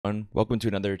Welcome to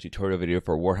another tutorial video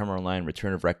for Warhammer Online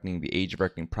Return of Reckoning, the Age of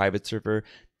Reckoning private server.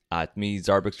 It's me,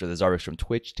 Zarbix, or the Zarbix from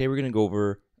Twitch. Today we're going to go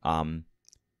over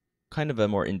kind of a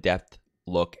more in-depth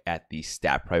look at the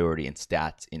stat priority and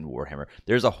stats in Warhammer.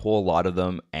 There's a whole lot of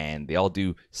them, and they all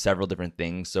do several different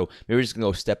things. So maybe we're just going to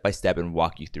go step by step and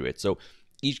walk you through it. So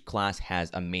each class has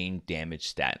a main damage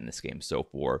stat in this game. So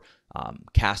for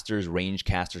casters, range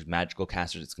casters, magical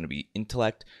casters, it's going to be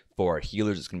intellect. For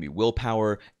healers, it's going to be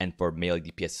willpower. And for melee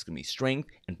DPS, it's going to be strength.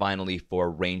 And finally,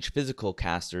 for range physical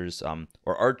casters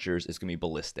or archers, it's going to be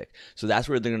ballistic. So that's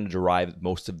where they're going to derive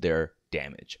most of their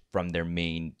damage from their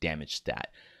main damage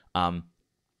stat.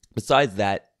 Besides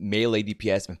that, melee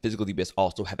DPS and physical DPS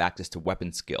also have access to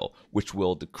weapon skill, which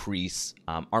will decrease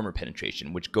armor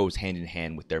penetration, which goes hand in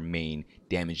hand with their main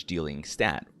damage dealing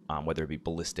stat, whether it be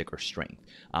ballistic or strength.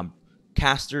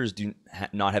 Casters do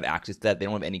not have access to that. They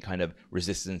don't have any kind of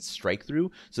resistance strike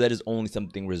through, so that is only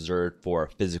something reserved for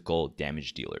physical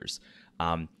damage dealers.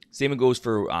 Same goes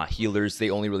for healers. They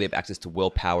only really have access to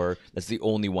willpower. That's the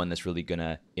only one that's really going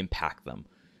to impact them.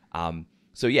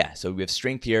 So we have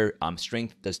strength here.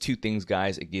 Strength does two things,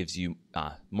 guys. It gives you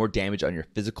more damage on your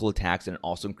physical attacks, and it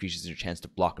also increases your chance to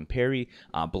block and parry.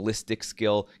 Ballistic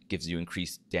skill gives you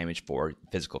increased damage for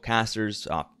physical casters,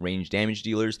 range damage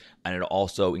dealers, and it'll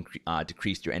also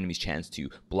decrease your enemy's chance to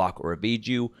block or evade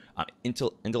you.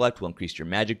 Intellect will increase your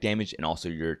magic damage and also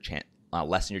your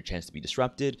lessen your chance to be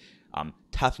disrupted.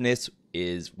 Toughness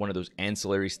is one of those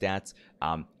ancillary stats.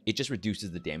 It just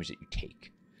reduces the damage that you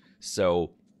take.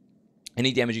 So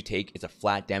any damage you take, it's a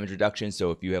flat damage reduction.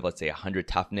 So if you have, let's say, 100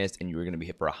 toughness and you were going to be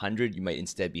hit for 100, you might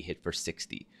instead be hit for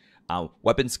 60.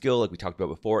 Weapon skill, like we talked about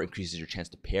before, increases your chance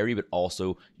to parry, but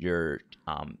also your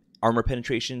armor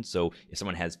penetration. So if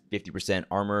someone has 50%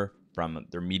 armor from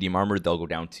their medium armor, they'll go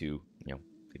down to,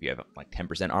 if you have like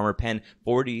 10% armor pen,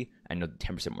 40, I know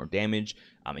 10% more damage.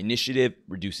 Initiative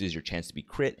reduces your chance to be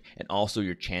crit and also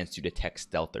your chance to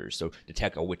detect stealthers. So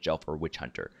detect a witch elf or witch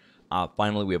hunter.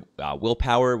 Finally, we have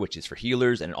willpower, which is for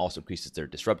healers, and it also increases their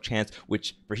disrupt chance,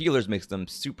 which for healers makes them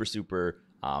super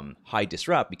high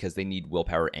disrupt because they need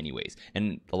willpower anyways.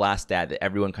 And the last stat that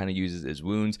everyone kind of uses is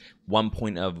wounds. 1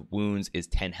 point of wounds is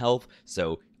 10 health,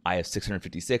 so I have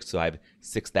 656, so I have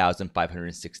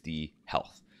 6,560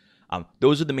 health.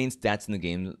 Those are the main stats in the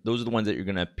game. Those are the ones that you're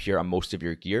going to appear on most of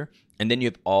your gear. And then you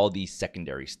have all the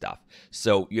secondary stuff.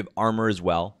 So you have armor as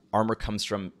well. Armor comes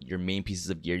from your main pieces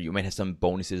of gear. You might have some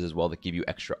bonuses as well that give you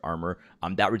extra armor.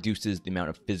 That reduces the amount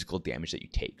of physical damage that you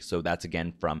take. So that's,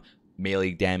 again, from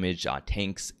melee damage,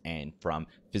 tanks, and from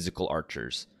physical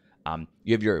archers.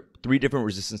 You have your 3 different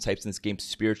resistance types in this game: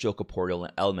 spiritual, corporeal,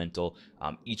 and elemental.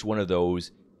 Each one of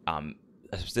those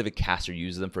a specific caster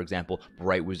uses them. For example,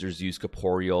 bright wizards use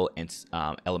corporeal and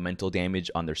elemental damage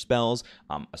on their spells.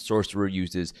 A sorcerer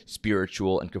uses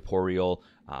spiritual and corporeal.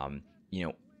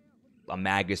 A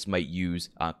magus might use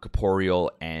corporeal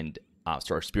and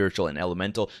spiritual and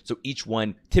elemental. So each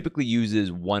one typically uses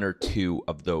 1 or 2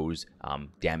 of those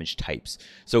damage types.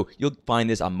 So you'll find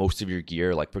this on most of your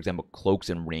gear. Like, for example, cloaks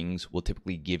and rings will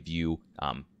typically give you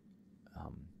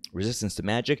resistance to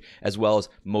magic, as well as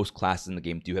most classes in the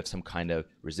game do have some kind of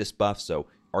resist buff. So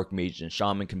Archmage and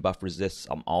Shaman can buff resist,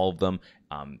 all of them.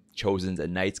 Chosens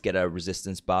and Knights get a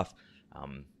resistance buff.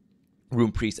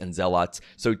 Rune Priests and Zealots.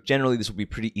 So generally this will be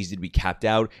pretty easy to be capped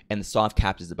out, and the soft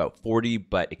cap is about 40,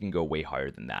 but it can go way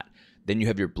higher than that. Then you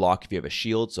have your block if you have a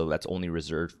shield, so that's only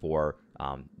reserved for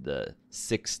the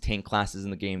 6 tank classes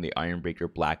in the game: the Ironbreaker,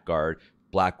 Blackguard,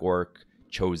 Black Orc,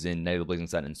 Chosen, Knight of the Blazing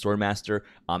Sun, and Swordmaster,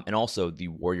 and also the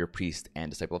Warrior Priest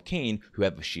and Disciple of Cain, who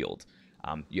have a shield.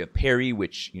 You have parry,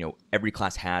 which every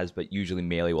class has, but usually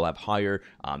melee will have higher.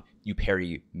 You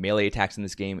parry melee attacks in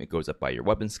this game; it goes up by your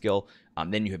weapon skill.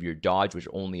 Then you have your dodge, which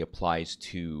only applies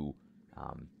to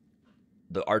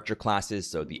the archer classes,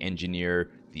 so the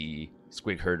engineer, the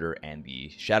squig herder, and the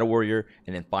shadow warrior.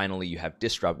 And then finally, you have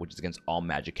disrupt, which is against all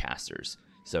magic casters.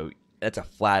 So that's a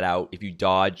flat out, if you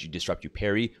dodge, you disrupt, you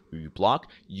parry, or you block,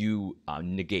 you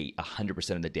negate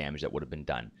 100% of the damage that would have been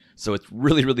done. So it's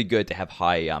really good to have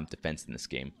high defense in this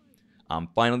game.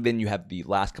 Finally, then you have the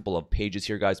last couple of pages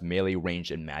here, guys: melee, range,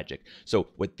 and magic. So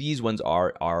what these ones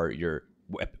are your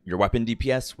weapon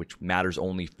DPS, which matters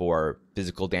only for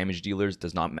physical damage dealers,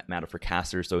 does not matter for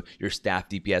casters. So your staff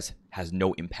DPS has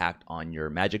no impact on your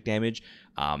magic damage.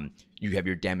 You have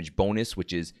your damage bonus,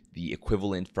 which is the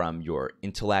equivalent from your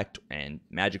intellect and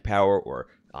magic power, or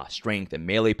strength and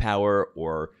melee power,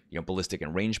 or ballistic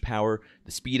and range power.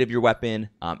 The speed of your weapon,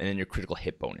 and then your critical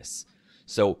hit bonus.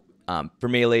 So for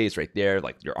melee, it's right there,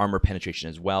 like your armor penetration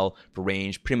as well. For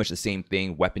range, pretty much the same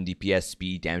thing: weapon DPS,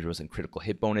 speed, damage bonus, and critical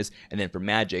hit bonus. And then for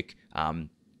magic,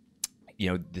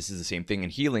 this is the same thing in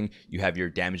healing. You have your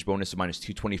damage bonus of minus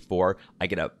 224. I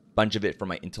get a bunch of it from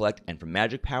my intellect and from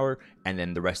magic power, and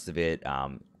then the rest of it,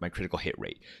 my critical hit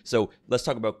rate. So let's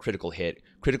talk about critical hit.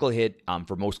 Critical hit,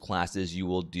 for most classes, you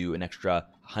will do an extra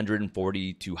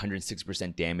 140 to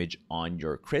 160% damage on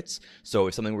your crits. So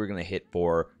if something we're going to hit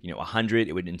for, 100,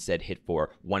 it would instead hit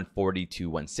for 140 to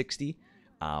 160.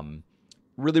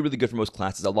 Really, really good for most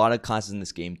classes. A lot of classes in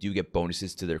this game do get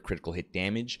bonuses to their critical hit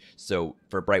damage. So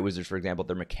for Bright Wizards, for example,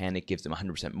 their mechanic gives them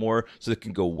 100% more, so it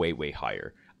can go way, way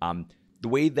higher. The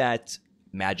way that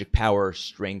magic power,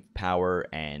 strength power,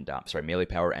 and melee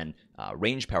power and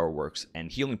range power works,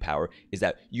 and healing power, is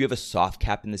that you have a soft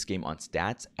cap in this game on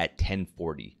stats at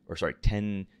 1050.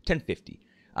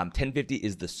 1050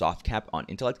 is the soft cap on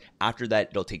intellect. After that,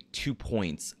 it'll take 2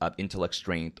 points of intellect,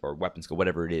 strength, or weapon skill,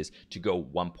 whatever it is, to go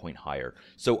 1 point higher.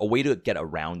 So a way to get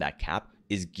around that cap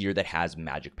is gear that has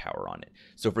magic power on it.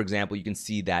 So for example, you can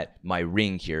see that my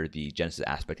ring here, the Genesis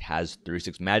aspect, has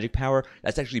 36 magic power.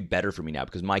 That's actually better for me now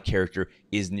because my character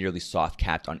is nearly soft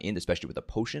capped on int, especially with a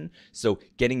potion. So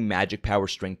getting magic power,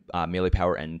 strength, melee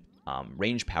power, and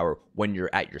range power when you're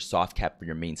at your soft cap for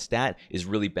your main stat is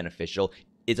really beneficial.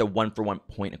 It's a 1-for-1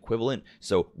 point equivalent.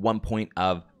 So 1 point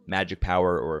of magic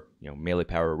power or melee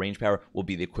power or range power will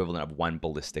be the equivalent of 1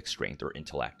 ballistic strength or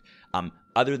intellect.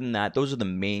 Other than that, those are the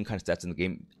main kind of stats in the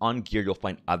game. On gear, you'll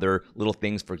find other little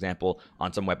things. For example,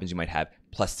 on some weapons, you might have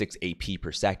 +6 AP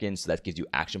per second, so that gives you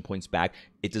action points back.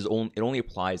 It only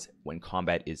applies when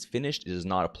combat is finished. It does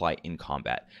not apply in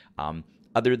combat.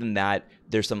 Other than that,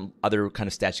 there's some other kind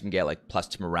of stats you can get, like plus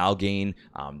to morale gain.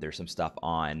 There's some stuff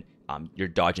on your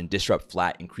dodge and disrupt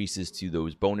flat increases to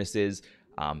those bonuses.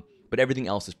 But everything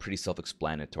else is pretty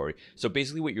self-explanatory. So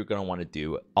basically what you're going to want to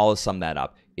do, I'll sum that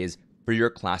up, is for your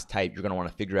class type, you're going to want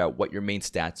to figure out what your main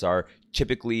stats are.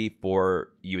 Typically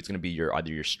for you, it's going to be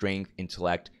either your strength,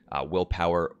 intellect,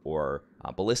 willpower, or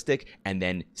ballistic, and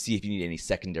then see if you need any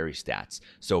secondary stats.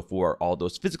 So for all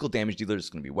those physical damage dealers, it's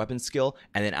going to be weapon skill,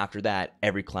 and then after that,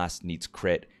 every class needs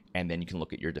crit, and then you can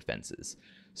look at your defenses.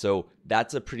 So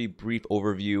that's a pretty brief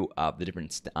overview of the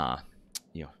different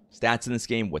stats in this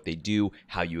game, what they do,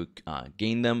 how you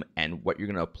gain them, and what you're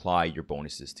going to apply your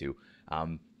bonuses to.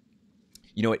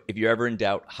 If you're ever in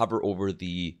doubt, hover over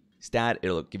the stat.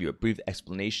 It'll give you a brief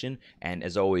explanation. And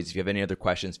as always, if you have any other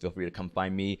questions, feel free to come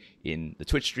find me in the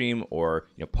Twitch stream or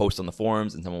post on the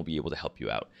forums, and someone will be able to help you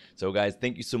out. So guys,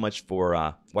 thank you so much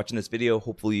for watching this video.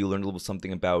 Hopefully you learned a little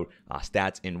something about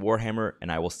stats in Warhammer,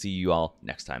 and I will see you all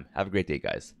next time. Have a great day,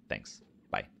 guys. Thanks.